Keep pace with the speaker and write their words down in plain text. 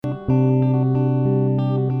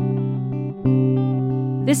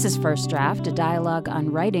This is First Draft, a dialogue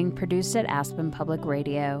on writing produced at Aspen Public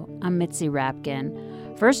Radio. I'm Mitzi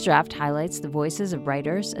Rapkin. First Draft highlights the voices of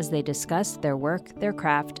writers as they discuss their work, their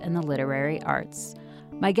craft, and the literary arts.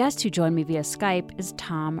 My guest who joined me via Skype is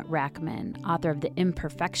Tom Rachman, author of The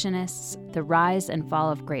Imperfectionists, The Rise and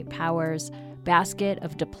Fall of Great Powers, Basket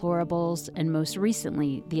of Deplorables, and most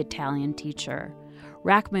recently, The Italian Teacher.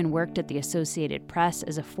 Rachman worked at the Associated Press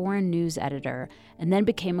as a foreign news editor and then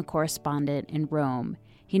became a correspondent in Rome.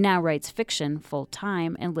 He now writes fiction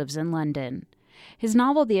full-time and lives in London. His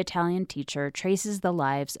novel, The Italian Teacher, traces the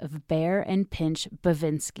lives of Bear and Pinch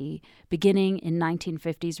Bavinski, beginning in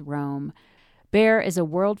 1950s Rome. Bear is a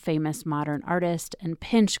world-famous modern artist, and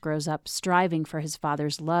Pinch grows up striving for his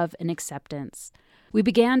father's love and acceptance. We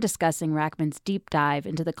began discussing Rachman's deep dive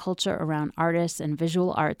into the culture around artists and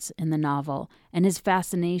visual arts in the novel, and his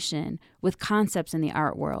fascination with concepts in the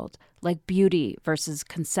art world, like beauty versus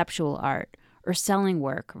conceptual art, or selling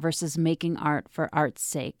work versus making art for art's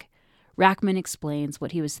sake. Rachman explains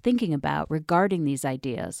what he was thinking about regarding these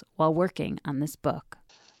ideas while working on this book.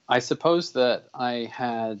 I suppose that I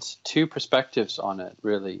had two perspectives on it,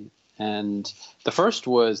 really. And the first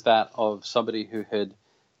was that of somebody who had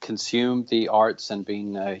consumed the arts and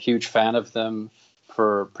been a huge fan of them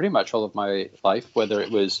for pretty much all of my life, whether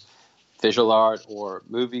it was visual art or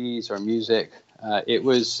movies or music. It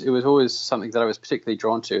was always something that I was particularly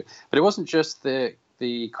drawn to. But it wasn't just the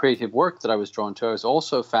creative work that I was drawn to. I was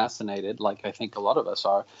also fascinated, like I think a lot of us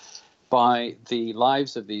are, by the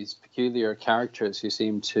lives of these peculiar characters who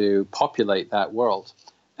seem to populate that world,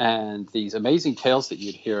 and these amazing tales that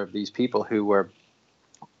you'd hear of these people who were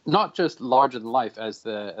not just larger than life, as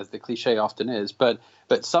the cliche often is, but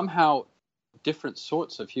somehow different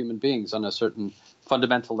sorts of human beings on a certain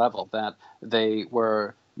fundamental level, that they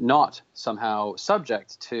were not somehow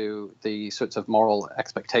subject to the sorts of moral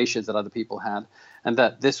expectations that other people had, and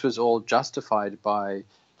that this was all justified by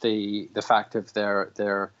the fact of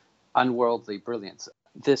their unworldly brilliance.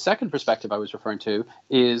 The second perspective I was referring to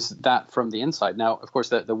is that from the inside. Now, of course,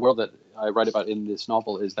 the world that I write about in this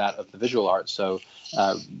novel is that of the visual arts, so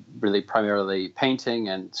really primarily painting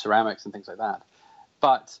and ceramics and things like that.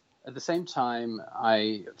 But at the same time,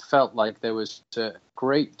 I felt like there was a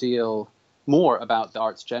great deal more about the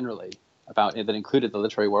arts generally, about it, that included the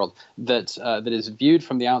literary world, that is viewed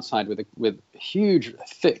from the outside with huge,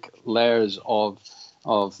 thick layers of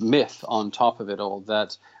myth on top of it all,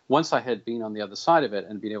 that once I had been on the other side of it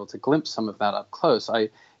and been able to glimpse some of that up close, I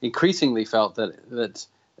increasingly felt that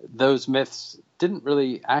those myths didn't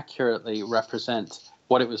really accurately represent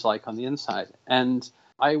what it was like on the inside. And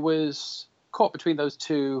I was caught between those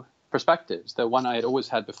two perspectives, the one I had always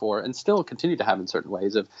had before and still continue to have in certain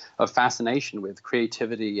ways, of fascination with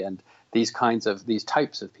creativity and these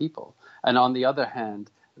types of people. And on the other hand,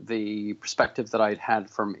 the perspective that I'd had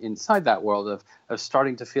from inside that world of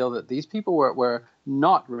starting to feel that these people were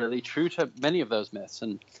not really true to many of those myths.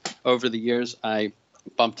 And over the years, I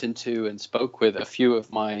bumped into and spoke with a few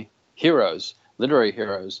of my heroes, literary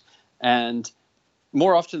heroes, and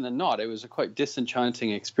more often than not, it was a quite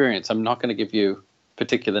disenchanting experience. I'm not going to give you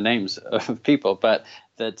particular names of people, but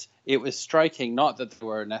that it was striking, not that they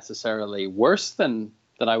were necessarily worse than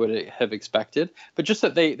I would have expected, but just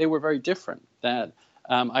that they were very different. That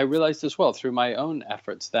I realized as well through my own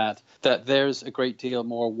efforts that there's a great deal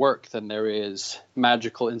more work than there is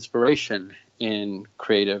magical inspiration in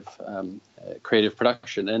creative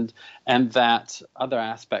production, and that other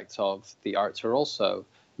aspects of the arts are also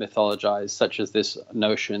mythologized, such as this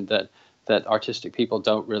notion that artistic people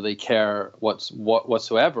don't really care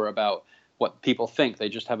whatsoever about what people think. They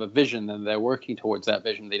just have a vision and they're working towards that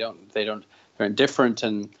vision. They're indifferent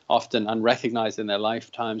and often unrecognized in their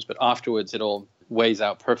lifetimes, but afterwards it all weighs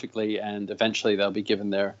out perfectly, and eventually they'll be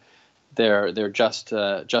given their just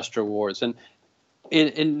rewards. And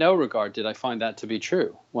in no regard did I find that to be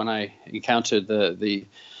true when I encountered the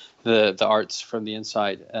arts from the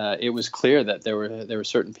inside. It was clear that there were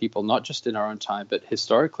certain people, not just in our own time, but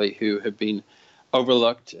historically, who have been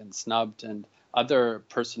overlooked and snubbed, and other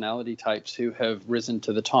personality types who have risen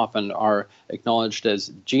to the top and are acknowledged as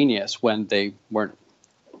genius when they weren't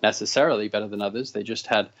necessarily better than others. They just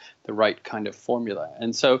had the right kind of formula.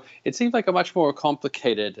 And so it seemed like a much more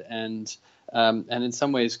complicated and in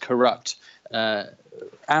some ways corrupt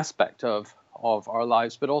aspect of our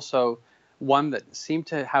lives, but also one that seemed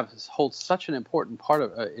to hold such an important part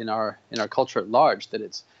of in our culture at large, that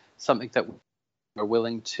it's something that we're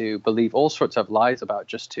willing to believe all sorts of lies about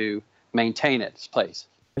just to maintain its place.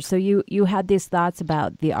 So you had these thoughts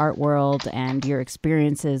about the art world and your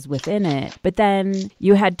experiences within it, but then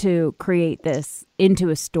you had to create this into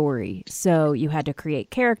a story. So you had to create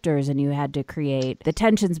characters and you had to create the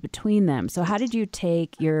tensions between them. So how did you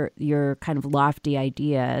take your kind of lofty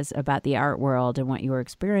ideas about the art world and what you were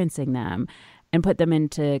experiencing them and put them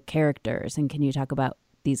into characters? And can you talk about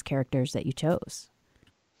these characters that you chose?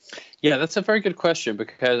 Yeah, that's a very good question,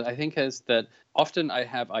 because I think is that often I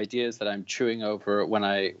have ideas that I'm chewing over when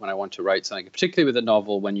I want to write something, particularly with a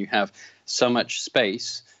novel. When you have so much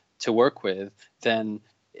space to work with, then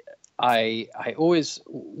I always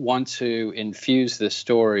want to infuse the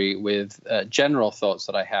story with general thoughts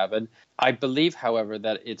that I have. And I believe, however,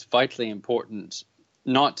 that it's vitally important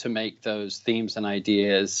not to make those themes and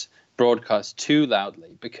ideas broadcast too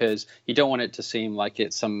loudly, because you don't want it to seem like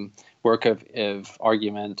it's some work of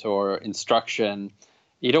argument or instruction.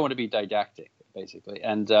 You don't want to be didactic, basically,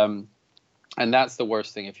 and that's the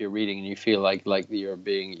worst thing if you're reading and you feel like you're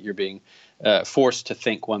being forced to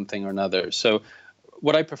think one thing or another. So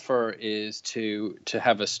what I prefer is to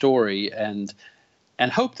have a story and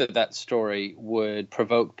hope that story would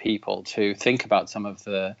provoke people to think about some of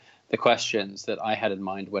the questions that I had in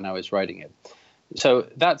mind when I was writing it. So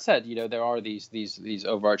that said, there are these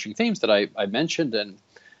overarching themes that I mentioned,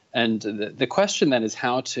 and the question then is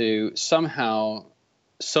how to somehow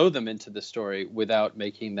sew them into the story without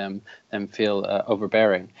making them feel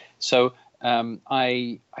overbearing. So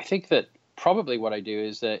I think that probably what I do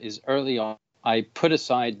is early on I put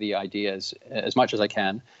aside the ideas as much as I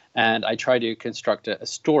can, and I try to construct a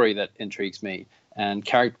story that intrigues me and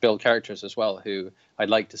build characters as well who I'd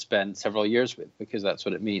like to spend several years with, because that's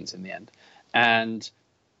what it means in the end. And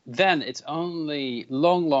then it's only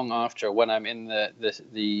long after, when I'm in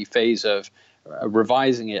the phase of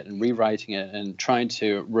revising it and rewriting it and trying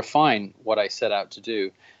to refine what I set out to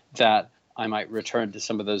do, that I might return to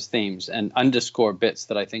some of those themes and underscore bits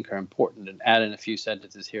that I think are important and add in a few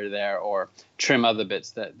sentences here or there, or trim other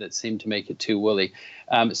bits that seem to make it too woolly,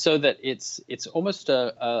 so that it's almost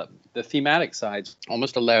the thematic side,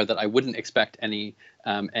 almost a layer that I wouldn't expect that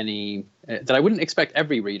I wouldn't expect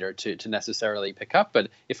every reader to necessarily pick up. But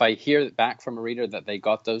if I hear back from a reader that they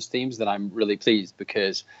got those themes, then I'm really pleased,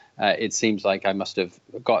 because it seems like I must have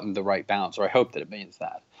gotten the right balance, or I hope that it means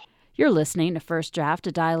that. You're listening to First Draft,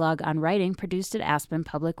 a dialogue on writing produced at Aspen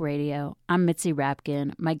Public Radio. I'm Mitzi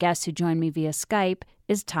Rapkin. My guest who joined me via Skype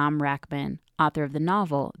is Tom Rachman, author of the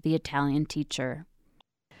novel The Italian Teacher.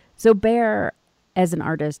 So Bear, as an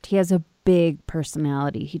artist, he has a big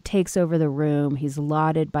personality. He takes over the room. He's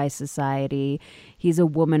lauded by society. He's a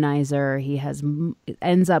womanizer. He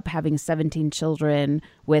ends up having 17 children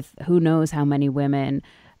with who knows how many women.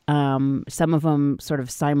 Some of them sort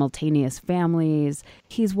of simultaneous families.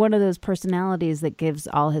 He's one of those personalities that gives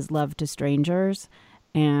all his love to strangers,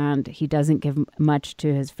 and he doesn't give much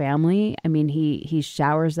to his family. I mean, he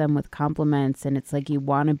showers them with compliments, and it's like you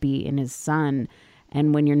want to be in his sun.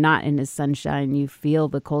 And when you're not in his sunshine, you feel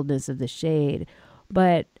the coldness of the shade.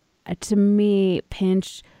 But to me,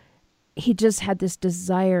 Pinch, he just had this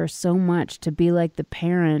desire so much to be like the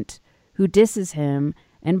parent who disses him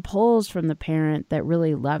and pulls from the parent that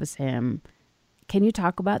really loves him. Can you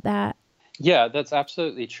talk about that? Yeah, that's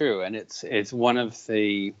absolutely true. And it's one of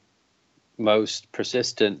the most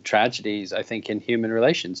persistent tragedies, I think, in human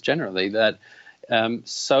relations generally, that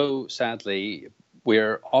so sadly,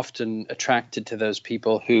 we're often attracted to those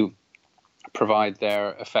people who provide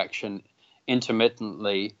their affection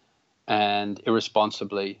intermittently and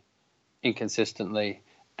irresponsibly, inconsistently.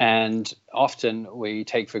 And often we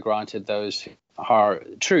take for granted those who are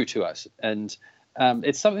true to us. And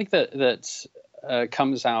it's something that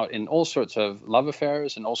comes out in all sorts of love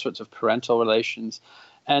affairs and all sorts of parental relations.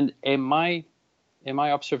 And in my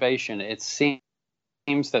observation, it seems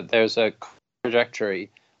that there's a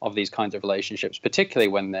trajectory of these kinds of relationships, particularly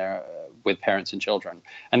when they're with parents and children.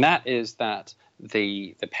 And that is that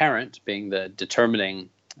the parent, being the determining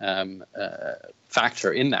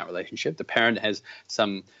factor in that relationship, the parent has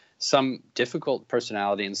some difficult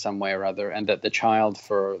personality in some way or other, and that the child,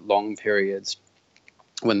 for long periods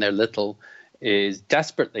when they're little, is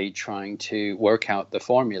desperately trying to work out the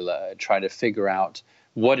formula, try to figure out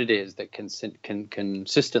what it is that can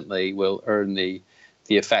consistently will earn the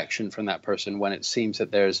affection from that person, when it seems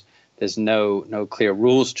that there's no clear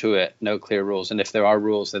rules to it, no clear rules. And if there are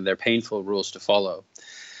rules, then they're painful rules to follow.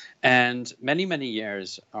 And many, many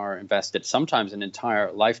years are invested, sometimes an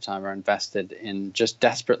entire lifetime are invested in just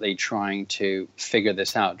desperately trying to figure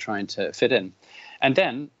this out, trying to fit in. And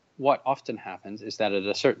then what often happens is that at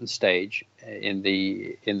a certain stage in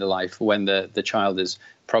the life, when the child is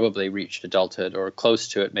probably reached adulthood or close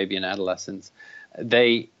to it, maybe in adolescence,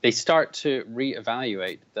 they start to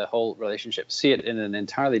reevaluate the whole relationship, see it in an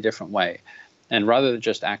entirely different way. And rather than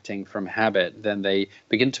just acting from habit, then they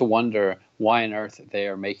begin to wonder why on earth they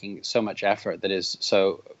are making so much effort that is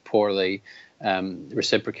so poorly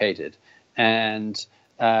reciprocated. And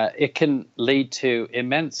it can lead to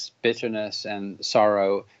immense bitterness and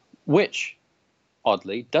sorrow, which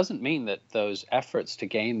oddly doesn't mean that those efforts to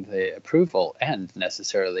gain the approval end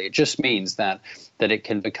necessarily. It just means that it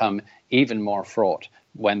can become even more fraught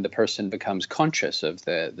when the person becomes conscious of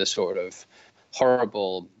the sort of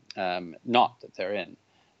horrible knot that they're in.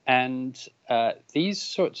 And these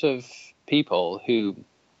sorts of people who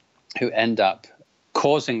end up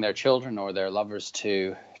causing their children or their lovers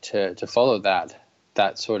to follow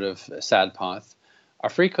that sort of sad path are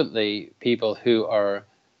frequently people who are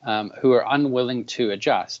unwilling to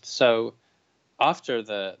adjust. So after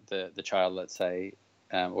the child, let's say,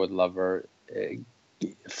 or the lover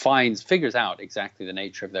figures out exactly the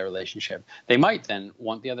nature of their relationship, they might then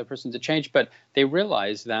want the other person to change, but they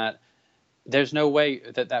realize that there's no way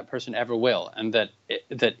that person ever will, and that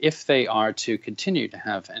if they are to continue to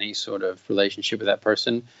have any sort of relationship with that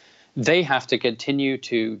person, they have to continue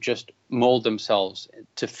to just mold themselves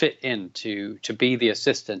to fit in, to be the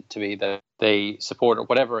assistant, to be the support, or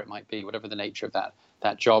whatever it might be, whatever the nature of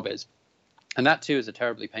that job is. And that too is a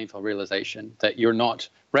terribly painful realization, that you're not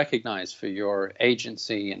recognized for your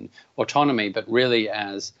agency and autonomy, but really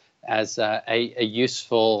as a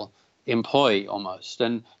useful employee almost.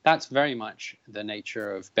 And that's very much the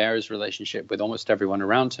nature of Bear's relationship with almost everyone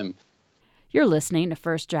around him. You're listening to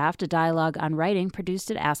First Draft, a dialogue on writing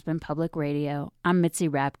produced at Aspen Public Radio. I'm Mitzi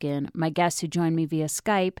Rapkin. My guest who joined me via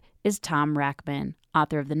Skype is Tom Rachman,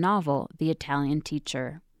 author of the novel The Italian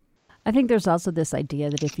Teacher. I think there's also this idea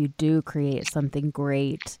that if you do create something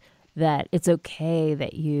great, that it's okay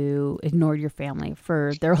that you ignored your family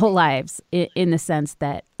for their whole lives, in the sense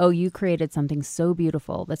that, oh, you created something so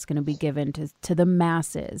beautiful that's going to be given to the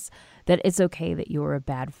masses, that it's okay that you were a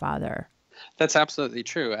bad father. That's absolutely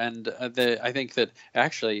true, and I think that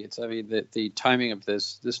actually, the timing of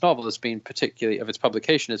this novel has been, particularly of its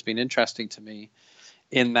publication, has been interesting to me,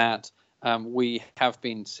 in that we have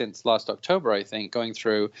been since last October, I think, going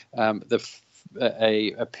through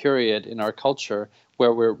a period in our culture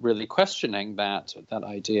where we're really questioning that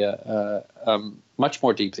idea much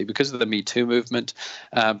more deeply because of the Me Too movement,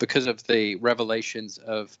 because of the revelations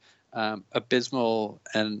of abysmal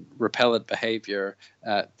and repellent behavior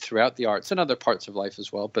throughout the arts and other parts of life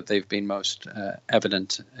as well, but they've been most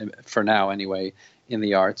evident for now anyway in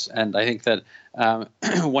the arts. And I think that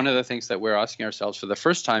one of the things that we're asking ourselves for the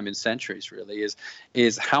first time in centuries really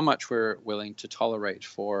is how much we're willing to tolerate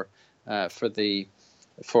for our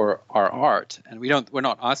art. And we're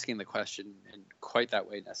not asking the question in quite that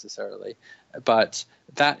way necessarily, but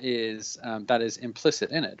that is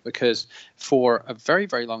implicit in it, because for a very,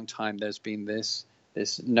 very long time there's been this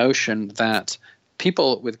notion that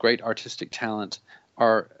people with great artistic talent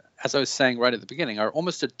are, as I was saying right at the beginning, are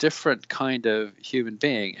almost a different kind of human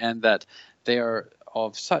being, and that they are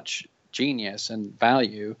of such genius and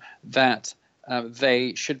value that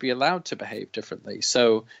they should be allowed to behave differently.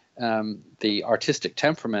 So the artistic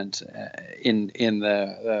temperament in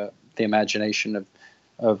the imagination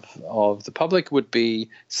of the public would be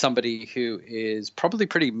somebody who is probably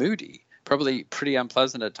pretty moody, probably pretty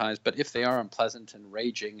unpleasant at times. But if they are unpleasant and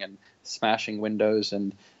raging and smashing windows,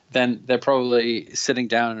 and then they're probably sitting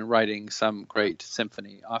down and writing some great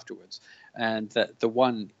symphony afterwards, and that the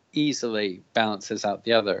one easily balances out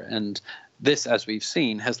the other. And this, as we've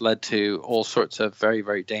seen, has led to all sorts of very,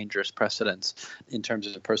 very dangerous precedents in terms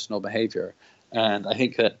of personal behavior. And I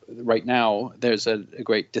think that right now there's a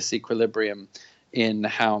great disequilibrium in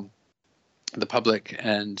how the public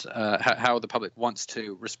and how the public wants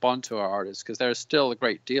to respond to our artists, because there's still a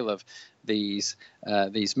great deal of these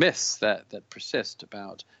myths that persist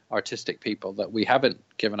about artistic people that we haven't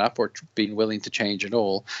given up or been willing to change at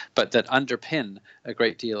all, but that underpin a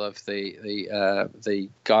great deal of the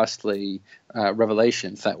ghastly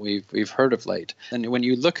revelations that we've heard of late. And when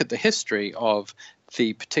you look at the history of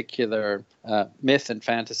the particular myth and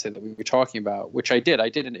fantasy that we were talking about, which I did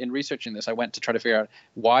in researching this, I went to try to figure out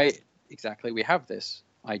why exactly we have this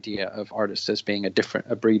idea of artists as being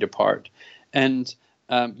a breed apart. And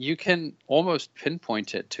you can almost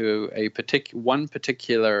pinpoint it to one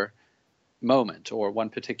particular moment or one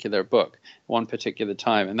particular book, one particular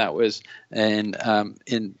time, and that was in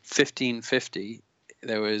 1550.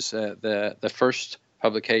 There was the first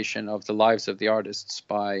publication of the Lives of the Artists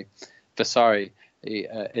by Vasari, the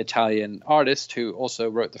Italian artist who also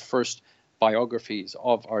wrote the first biographies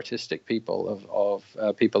of artistic people,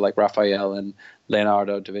 of people like Raphael and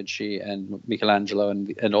Leonardo da Vinci and Michelangelo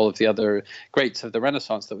and all of the other greats of the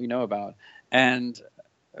Renaissance that we know about. And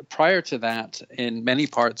prior to that, in many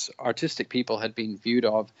parts, artistic people had been viewed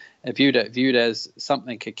as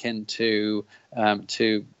something akin to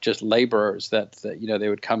just laborers that they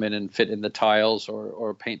would come in and fit in the tiles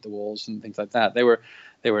or paint the walls and things like that. They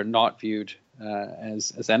were not viewed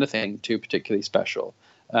as anything too particularly special.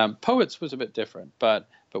 Poets was a bit different, but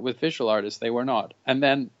with visual artists they were not. And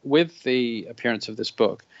then with the appearance of this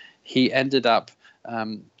book, he ended up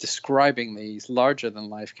describing these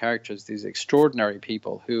larger-than-life characters, these extraordinary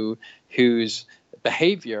people whose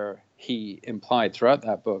behavior he implied throughout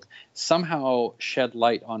that book somehow shed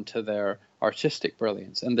light onto their artistic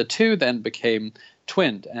brilliance. And the two then became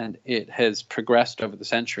twinned, and it has progressed over the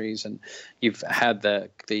centuries. And you've had the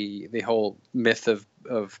whole myth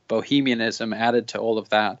of bohemianism added to all of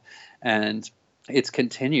that, and it's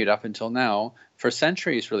continued up until now for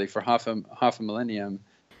centuries, really, for half a millennium.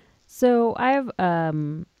 So I have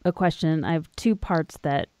a question. I have two parts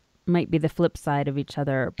that might be the flip side of each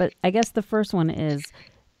other. But I guess the first one is,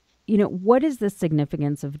 what is the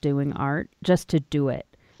significance of doing art just to do it?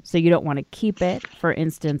 So you don't want to keep it. For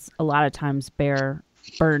instance, a lot of times Bear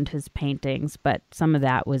burned his paintings, but some of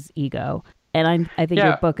that was ego. And I think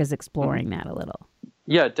your book is exploring that a little.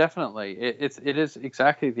 Yeah, definitely. It is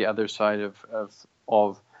exactly the other side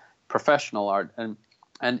of professional art. And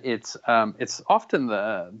it's often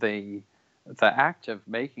the act of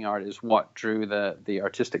making art is what drew the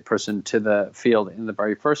artistic person to the field in the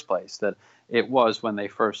very first place. That it was when they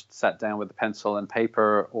first sat down with a pencil and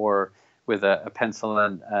paper, or with a pencil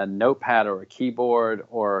and a notepad, or a keyboard,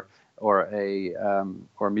 or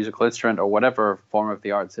a musical instrument, or whatever form of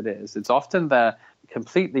the arts it is. It's often the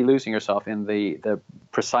completely losing yourself in the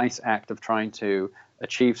precise act of trying to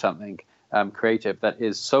achieve something creative that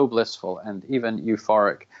is so blissful and even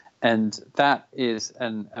euphoric. And that is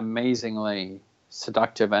an amazingly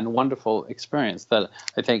seductive and wonderful experience that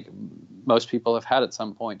I think most people have had at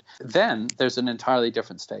some point. Then there's an entirely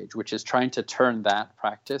different stage, which is trying to turn that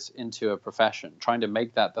practice into a profession, trying to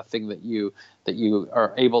make that the thing that you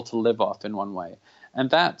are able to live off in one way. And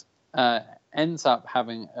that ends up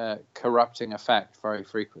having a corrupting effect very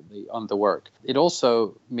frequently on the work. It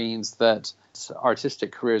also means that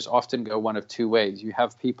artistic careers often go one of two ways. You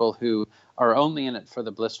have people who are only in it for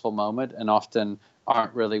the blissful moment and often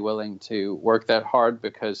aren't really willing to work that hard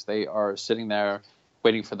because they are sitting there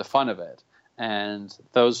waiting for the fun of it. And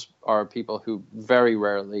those are people who very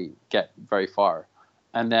rarely get very far.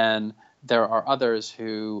 And then there are others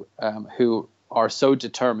who are so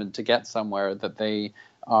determined to get somewhere that they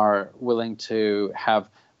are willing to have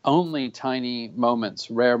only tiny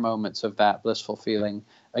moments, rare moments of that blissful feeling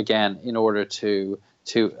again, in order to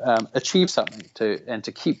achieve something, and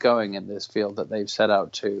to keep going in this field that they've set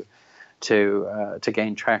out to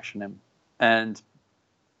gain traction in. And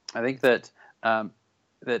I think that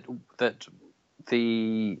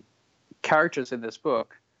the characters in this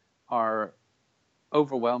book are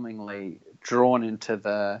overwhelmingly drawn into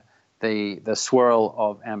the swirl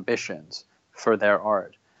of ambitions for their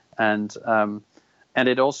art, and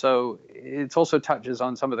it also touches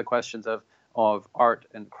on some of the questions of art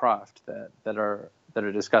and craft that are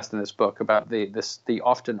discussed in this book, about the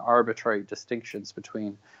often arbitrary distinctions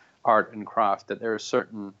between art and craft. That there are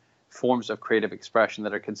certain forms of creative expression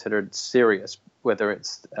that are considered serious, whether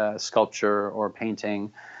it's sculpture or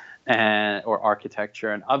painting or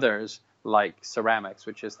architecture, and others like ceramics,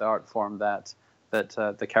 which is the art form that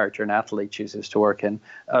the character Natalie chooses to work in,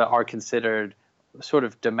 are considered sort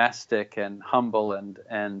of domestic and humble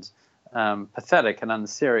and pathetic and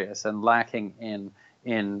unserious and lacking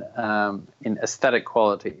in aesthetic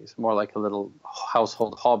qualities, more like a little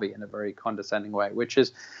household hobby in a very condescending way, which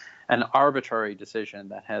is an arbitrary decision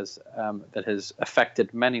that has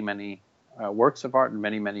affected many works of art and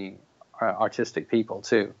many artistic people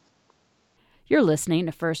too. You're listening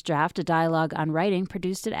to First Draft, a dialogue on writing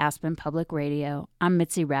produced at Aspen Public Radio. I'm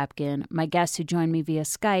Mitzi Rapkin. My guest who joined me via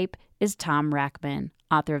Skype is Tom Rachman,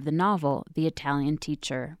 author of the novel The Italian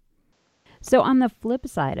Teacher. So on the flip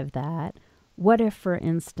side of that, what if, for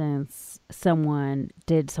instance, someone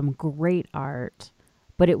did some great art,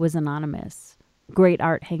 but it was anonymous? Great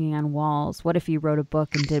art hanging on walls. What if you wrote a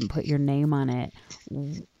book and didn't put your name on it?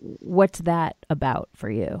 What's that about for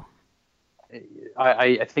you?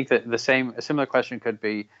 I think that a similar question could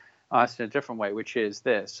be asked in a different way, which is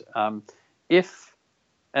this: if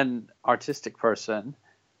an artistic person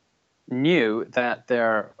knew that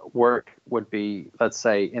their work would be, let's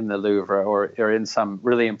say, in the Louvre or in some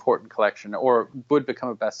really important collection, or would become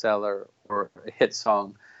a bestseller or a hit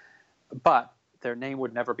song, but their name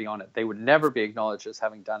would never be on it. They would never be acknowledged as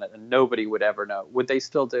having done it, and nobody would ever know. Would they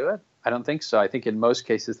still do it? I don't think so. I think in most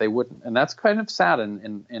cases they wouldn't, and that's kind of sad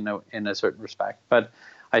in a certain respect. But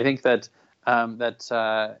I think that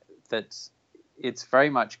that it's very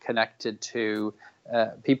much connected to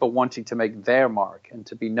people wanting to make their mark and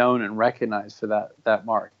to be known and recognized for that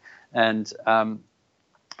mark. And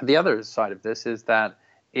the other side of this is that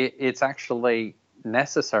it's actually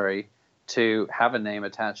necessary to have a name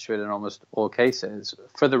attached to it in almost all cases,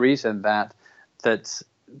 for the reason that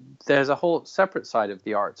there's a whole separate side of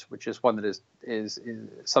the arts, which is one that is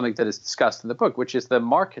something that is discussed in the book, which is the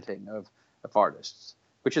marketing of artists,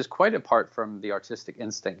 which is quite apart from the artistic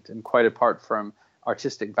instinct and quite apart from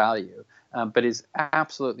artistic value, but is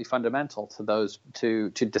absolutely fundamental to those to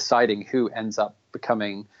deciding who ends up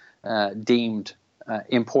becoming deemed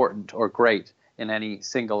important or great in any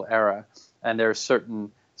single era. And there are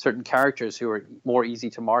certain characters who are more easy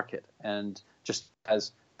to market, and just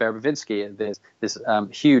as Verbovinsky, this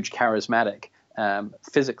huge, charismatic,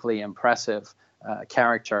 physically impressive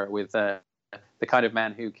character with the kind of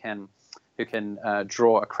man who can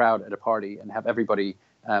draw a crowd at a party and have everybody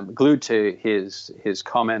glued to his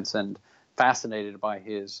comments and fascinated by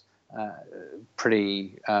his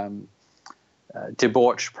pretty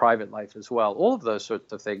debauched private life as well. All of those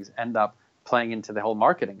sorts of things end up playing into the whole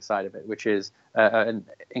marketing side of it, which is an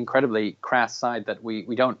incredibly crass side that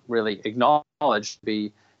we don't really acknowledge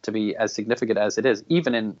to be as significant as it is,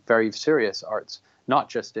 even in very serious arts, not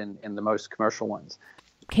just in the most commercial ones.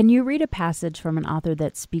 Can you read a passage from an author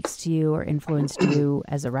that speaks to you or influenced you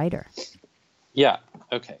as a writer? Yeah.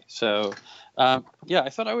 Okay. So, I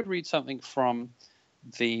thought I would read something from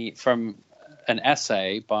an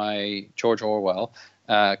essay by George Orwell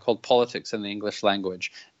called "Politics in the English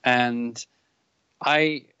Language," and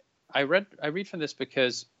I read from this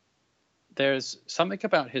because there's something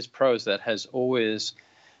about his prose that has always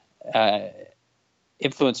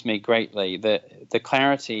influenced me greatly. The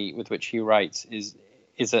clarity with which he writes is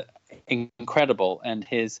incredible, and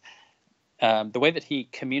his the way that he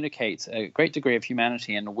communicates a great degree of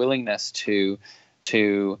humanity and a willingness to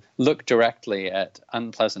look directly at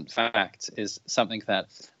unpleasant facts is something that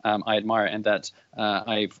I admire, and that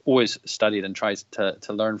I've always studied and tried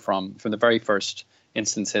to learn from the very first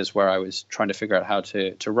instances where I was trying to figure out how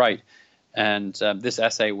to write. And this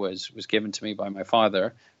essay was given to me by my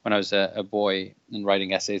father when I was a boy and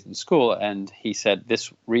writing essays in school, and he said,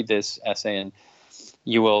 read this essay and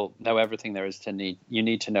you will know everything there is you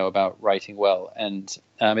need to know about writing well. And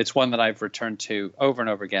it's one that I've returned to over and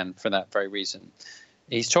over again for that very reason.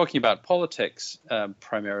 He's talking about politics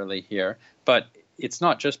primarily here, but it's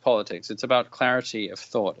not just politics. It's about clarity of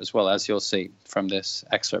thought as well, as you'll see from this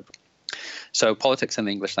excerpt. So, Politics in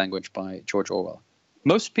the English Language by George Orwell.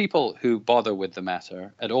 Most people who bother with the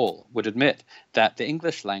matter at all would admit that the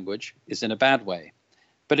English language is in a bad way.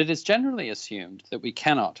 But it is generally assumed that we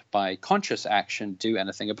cannot, by conscious action, do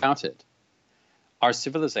anything about it. Our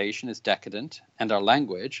civilization is decadent, and our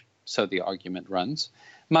language, so the argument runs,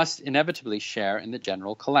 must inevitably share in the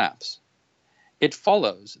general collapse. It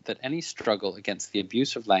follows that any struggle against the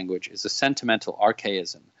abuse of language is a sentimental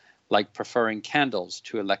archaism, like preferring candles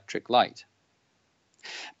to electric light.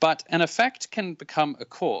 But an effect can become a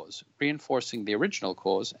cause, reinforcing the original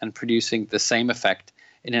cause and producing the same effect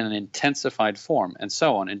in an intensified form, and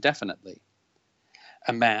so on indefinitely.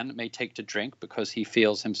 A man may take to drink because he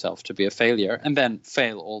feels himself to be a failure, and then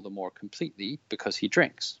fail all the more completely because he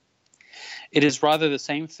drinks. It is rather the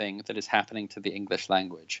same thing that is happening to the English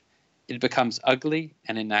language. It becomes ugly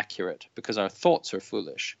and inaccurate because our thoughts are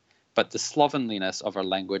foolish, but the slovenliness of our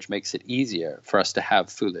language makes it easier for us to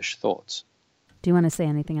have foolish thoughts. Do you want to say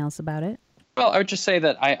anything else about it? Well, I would just say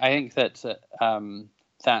that I think that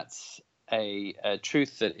that's a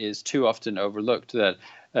truth that is too often overlooked,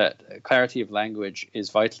 that clarity of language is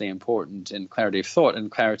vitally important in clarity of thought and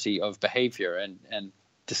clarity of behavior and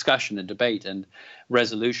discussion and debate and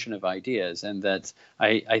resolution of ideas. And that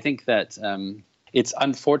I think that it's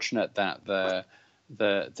unfortunate that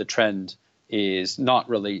the trend is not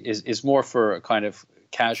really is more for a kind of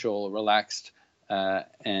casual, relaxed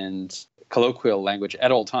and colloquial language at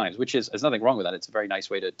all times, which is there's nothing wrong with that. It's a very nice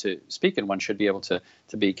way to speak, and one should be able to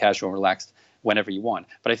be casual and relaxed whenever you want.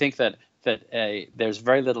 But I think that there's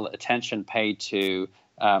very little attention paid to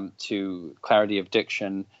clarity of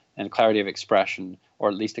diction and clarity of expression, or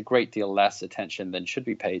at least a great deal less attention than should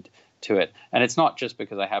be paid to it. And it's not just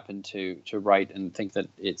because I happen to write and think that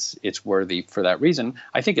it's worthy for that reason.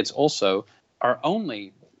 I think it's also our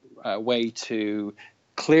only way to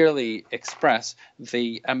clearly express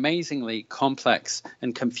the amazingly complex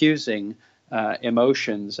and confusing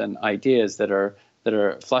emotions and ideas that are that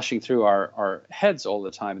are flushing through our heads all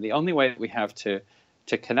the time. And the only way that we have to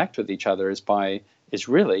connect with each other is by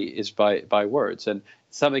words. And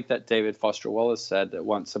something that David Foster Wallace said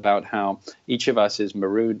once about how each of us is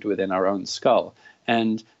marooned within our own skull.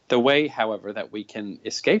 And the way, however, that we can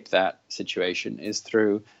escape that situation is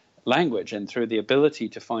through language and through the ability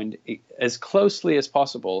to find as closely as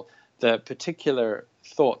possible the particular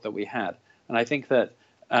thought that we had. And I think that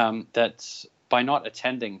that's by not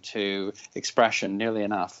attending to expression nearly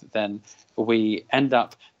enough, then we end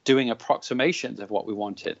up doing approximations of what we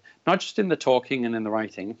wanted, not just in the talking and in the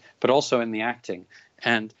writing, but also in the acting.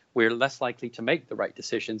 And we're less likely to make the right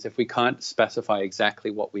decisions if we can't specify exactly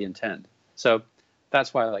what we intend. So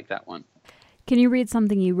that's why I like that one. Can you read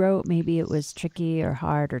something you wrote? Maybe it was tricky or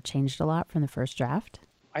hard or changed a lot from the first draft?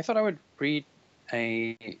 I thought I would read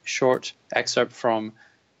a short excerpt from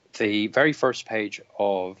the very first page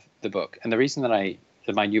of the book. And the reason that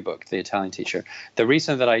my new book, The Italian Teacher, the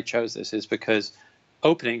reason that I chose this is because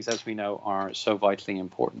openings, as we know, are so vitally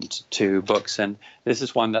important to books. And this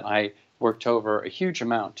is one that I worked over a huge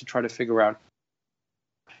amount to try to figure out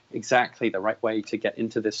exactly the right way to get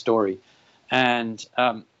into this story. And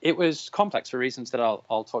it was complex for reasons that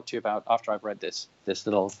I'll talk to you about after I've read this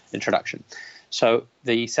little introduction. So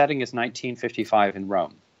the setting is 1955 in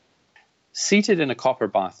Rome. Seated in a copper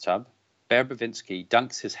bathtub, Bear Bavinski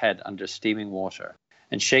dunks his head under steaming water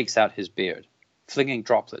and shakes out his beard, flinging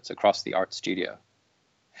droplets across the art studio.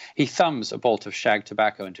 He thumbs a bolt of shag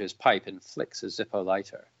tobacco into his pipe and flicks a Zippo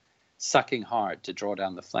lighter, sucking hard to draw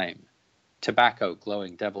down the flame, tobacco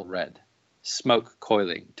glowing devil red, smoke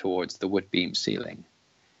coiling towards the wood beam ceiling.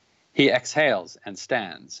 He exhales and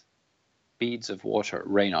stands. Beads of water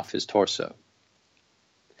rain off his torso.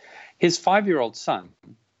 His 5-year-old son,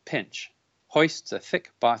 Pinch, hoists a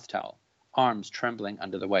thick bath towel, arms trembling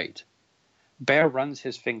under the weight. Bear runs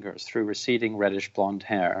his fingers through receding reddish blonde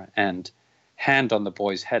hair and, hand on the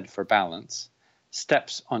boy's head for balance,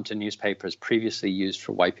 steps onto newspapers previously used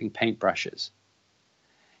for wiping paintbrushes.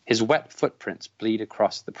 His wet footprints bleed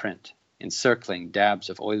across the print, encircling dabs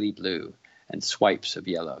of oily blue and swipes of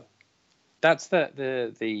yellow. That's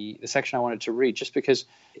the section I wanted to read, just because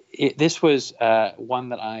this was one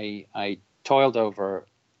that I toiled over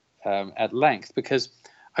at length, because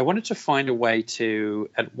I wanted to find a way to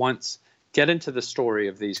at once get into the story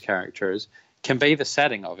of these characters, convey the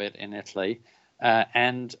setting of it in Italy,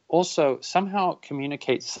 and also somehow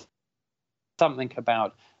communicate something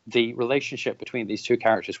about the relationship between these two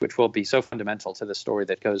characters, which will be so fundamental to the story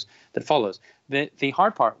that follows. The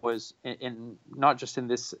hard part was in not just in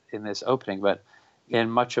this opening, but in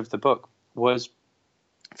much of the book, was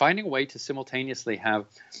finding a way to simultaneously have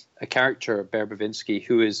a character, Bear Bavinski,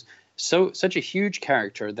 who is such a huge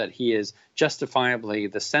character that he is justifiably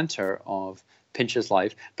the center of Pinch's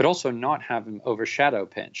life, but also not have him overshadow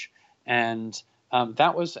Pinch. And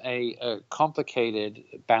that was a complicated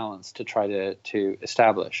balance to try to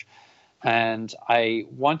establish. And I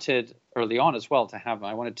wanted early on as well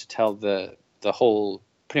I wanted to tell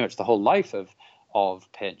pretty much the whole life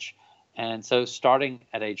of Pinch. And so starting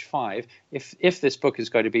at age 5, if this book is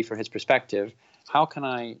going to be for his perspective, how can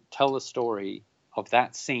I tell the story of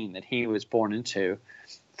that scene that he was born into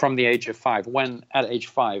from the age of 5, when at age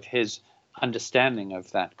 5 his understanding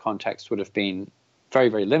of that context would have been very,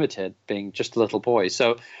 very limited, being just a little boy.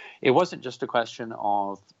 So it wasn't just a question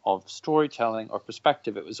of storytelling or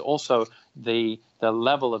perspective. It was also the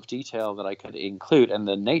level of detail that I could include and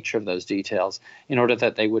the nature of those details in order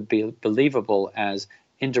that they would be believable as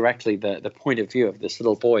indirectly the point of view of this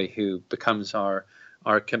little boy who becomes our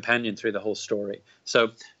companion through the whole story.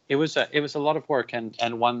 So it was a lot of work,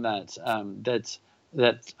 and one that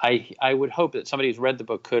I would hope that somebody who's read the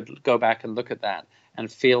book could go back and look at that and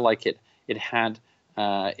feel like it had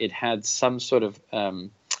some sort of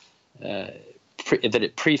that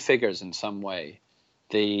it prefigures in some way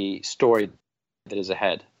the story that is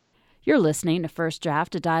ahead. You're listening to First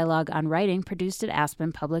Draft, a dialogue on writing produced at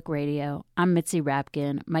Aspen Public Radio. I'm Mitzi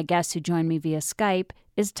Rapkin. My guest who joined me via Skype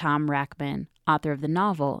is Tom Rachman, author of the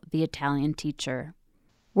novel The Italian Teacher.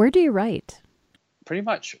 Where do you write? Pretty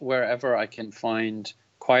much wherever I can find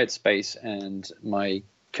quiet space and my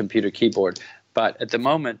computer keyboard. But at the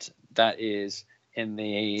moment, that is in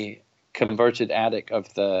the converted attic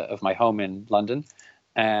of my home in London,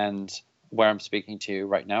 and where I'm speaking to you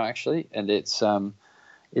right now, actually. And it's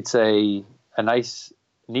a nice,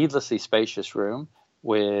 needlessly spacious room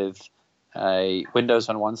with windows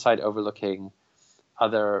on one side overlooking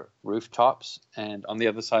other rooftops, and on the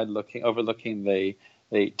other side overlooking the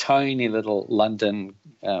tiny little London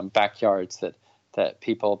backyards that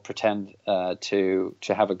people pretend to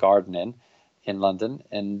have a garden in London.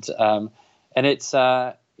 And And it's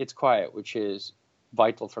quiet, which is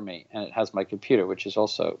vital for me, and it has my computer, which is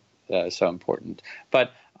also so important.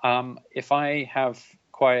 But if I have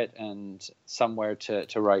quiet and somewhere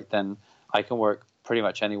to write, then I can work pretty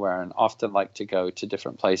much anywhere, and often like to go to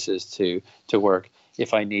different places to work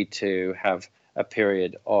if I need to have a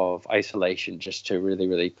period of isolation, just to really,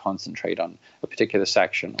 really concentrate on a particular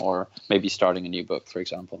section, or maybe starting a new book, for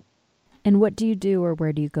example. And what do you do, or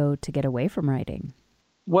where do you go to get away from writing?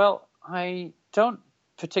 Well, I don't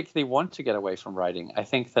particularly want to get away from writing. I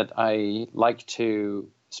think that I like to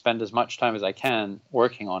spend as much time as I can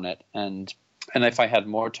working on it, and if I had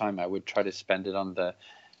more time, I would try to spend it on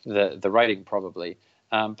the writing probably.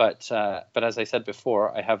 But as I said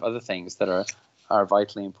before, I have other things that are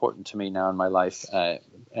vitally important to me now in my life,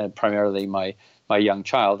 and primarily my young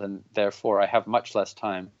child, and therefore I have much less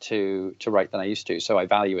time to write than I used to. So I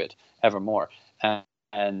value it ever more.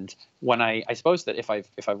 And when I suppose that if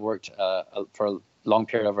I've worked for a long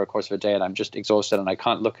period over the course of a day and I'm just exhausted and I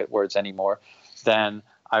can't look at words anymore, then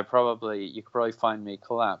you could probably find me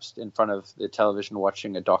collapsed in front of the television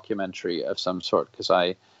watching a documentary of some sort, because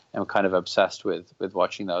I am kind of obsessed with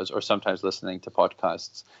watching those, or sometimes listening to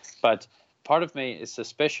podcasts. But part of me is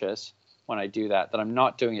suspicious when I do that I'm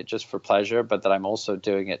not doing it just for pleasure, but that I'm also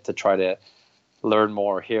doing it to try to learn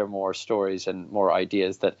more, hear more stories and more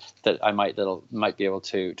ideas that I might be able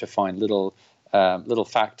to find little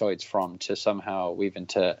factoids from, to somehow weave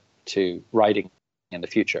into writing in the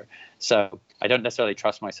future. So I don't necessarily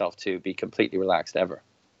trust myself to be completely relaxed ever.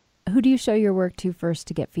 Who do you show your work to first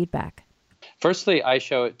to get feedback? Firstly, I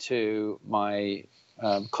show it to my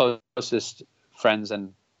closest friends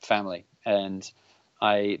and family, and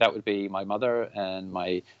that would be my mother and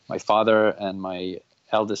my father and my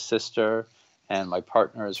eldest sister and my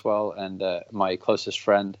partner as well, and my closest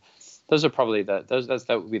friend. Those are probably that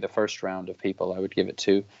would be the first round of people I would give it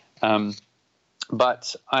to.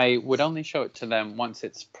 But I would only show it to them once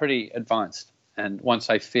it's pretty advanced, and once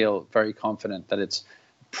I feel very confident that it's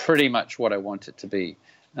pretty much what I want it to be.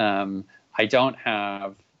 I don't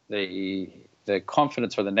have the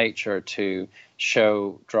confidence or the nature to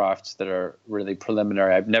show drafts that are really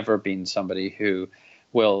preliminary. I've never been somebody who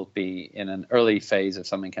will be in an early phase of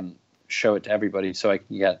something and show it to everybody so I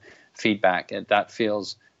can get feedback. And that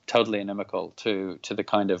feels totally inimical to the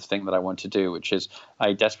kind of thing that I want to do, which is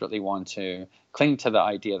I desperately want to cling to the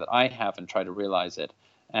idea that I have and try to realize it.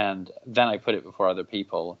 And then I put it before other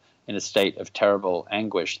people in a state of terrible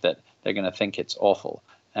anguish that they're going to think it's awful.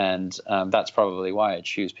 And that's probably why I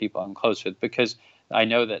choose people I'm close with, because I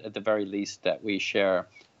know that at the very least that we share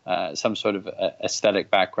some sort of aesthetic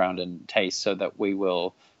background and taste, so that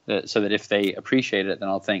so that if they appreciate it, then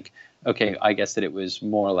I'll think, okay, I guess that it was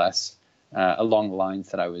more or less along the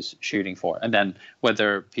lines that I was shooting for. And then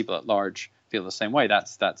whether people at large feel the same way,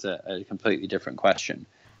 that's a completely different question.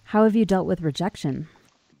 How have you dealt with rejection?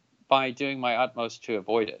 By doing my utmost to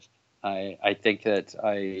avoid it. I think that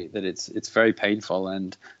it's very painful,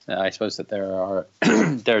 and I suppose that there are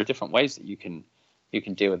different ways that you can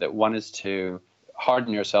deal with it. One is to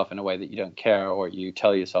harden yourself in a way that you don't care, or you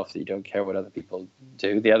tell yourself that you don't care what other people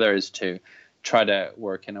do. The other is to try to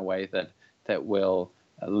work in a way that will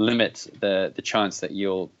limit the chance that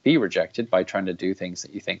you'll be rejected by trying to do things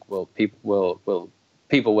that you think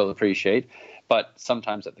people will appreciate, but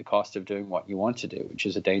sometimes at the cost of doing what you want to do, which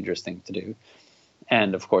is a dangerous thing to do.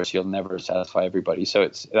 And of course, you'll never satisfy everybody. So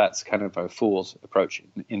that's kind of a fool's approach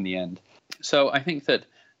in the end. So I think that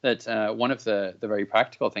one of the very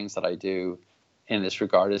practical things that I do in this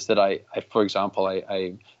regard is that I for example,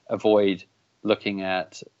 I avoid looking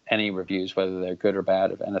at any reviews, whether they're good or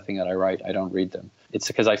bad, of anything that I write. I don't read them. It's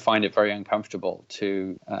because I find it very uncomfortable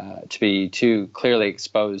to be too clearly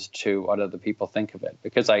exposed to what other people think of it,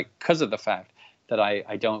 because of the fact that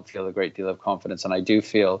I don't feel a great deal of confidence, and I do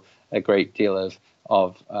feel a great deal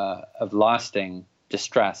of lasting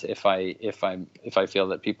distress if I feel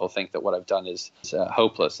that people think that what I've done is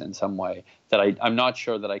hopeless in some way, that I'm not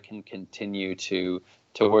sure that I can continue to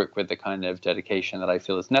work with the kind of dedication that I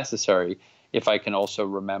feel is necessary if I can also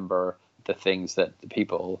remember the things that the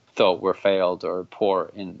people thought were failed or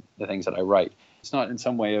poor in the things that I write. It's not in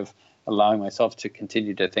some way of allowing myself to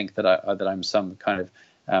continue to think that I'm some kind of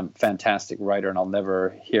fantastic writer and I'll never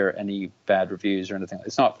hear any bad reviews or anything.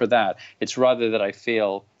 It's not for that. It's rather that I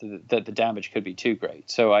feel that the damage could be too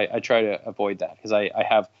great. So I try to avoid that, because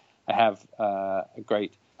I have a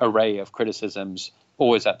great array of criticisms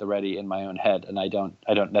always at the ready in my own head, and I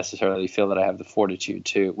don't necessarily feel that I have the fortitude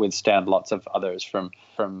to withstand lots of others from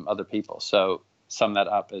other people. So sum that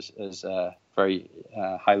up as a very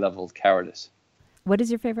high level of cowardice. What is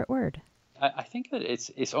your favorite word? I think that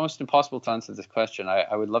it's almost impossible to answer this question.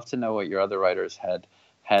 I would love to know what your other writers had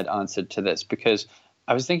answered to this, because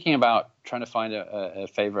I was thinking about trying to find a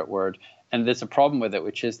favorite word, and there's a problem with it,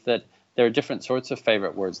 which is that there are different sorts of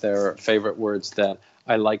favorite words. There are favorite words that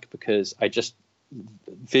I like because I just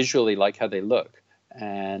visually like how they look,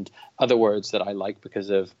 and other words that I like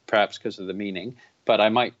perhaps because of the meaning, but I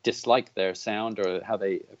might dislike their sound or how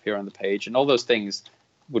they appear on the page, and all those things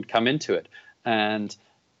would come into it. And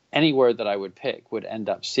any word that I would pick would end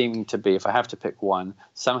up seeming to be, if I have to pick one,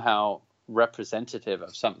 somehow representative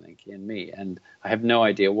of something in me, and I have no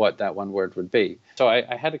idea what that one word would be. So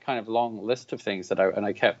I had a kind of long list of things that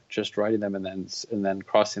I kept just writing them and then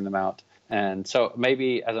crossing them out. And so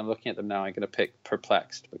maybe as I'm looking at them now, I'm going to pick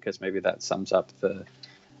perplexed, because maybe that sums up the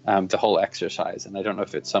whole exercise. And I don't know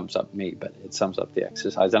if it sums up me, but it sums up the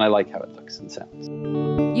exercise, and I like how it looks and sounds.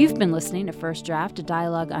 You've been listening to First Draft, a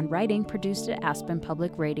dialogue on writing produced at Aspen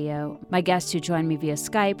Public Radio. My guest who joined me via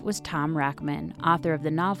Skype was Tom Rachman, author of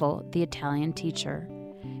the novel The Italian Teacher.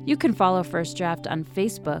 You can follow First Draft on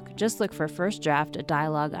Facebook. Just look for First Draft, a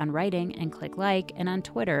dialogue on writing, and click like, and on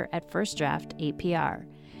Twitter at First Draft APR.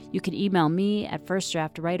 You can email me at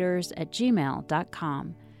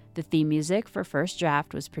firstdraftwriters@gmail.com. The theme music for First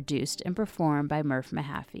Draft was produced and performed by Murph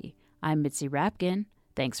Mahaffey. I'm Mitzi Rapkin.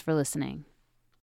 Thanks for listening.